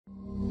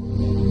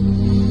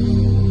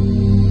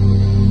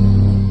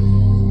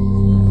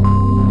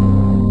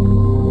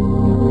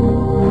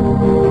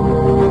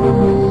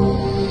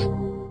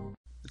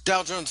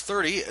Dow Jones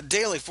 30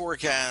 daily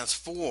forecast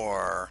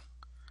for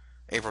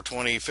April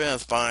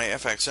 25th by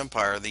FX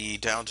Empire. The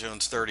Dow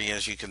Jones 30,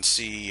 as you can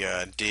see,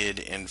 did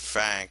in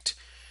fact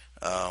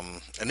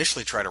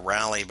initially try to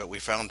rally, but we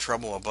found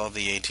trouble above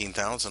the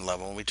 18,000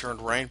 level, and we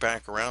turned right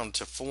back around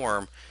to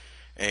form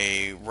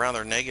a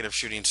rather negative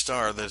shooting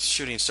star. The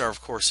shooting star,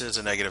 of course, is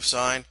a negative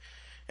sign,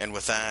 and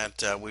with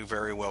that, we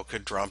very well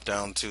could drop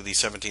down to the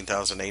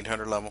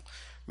 17,800 level,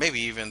 maybe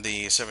even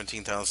the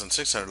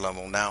 17,600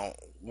 level. Now,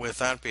 with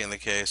that being the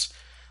case,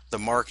 the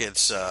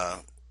markets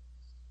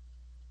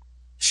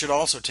should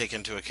also take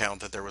into account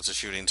that there was a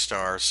shooting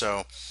star.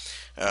 So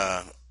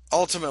uh,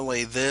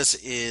 ultimately, this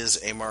is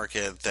a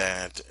market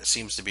that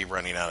seems to be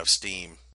running out of steam.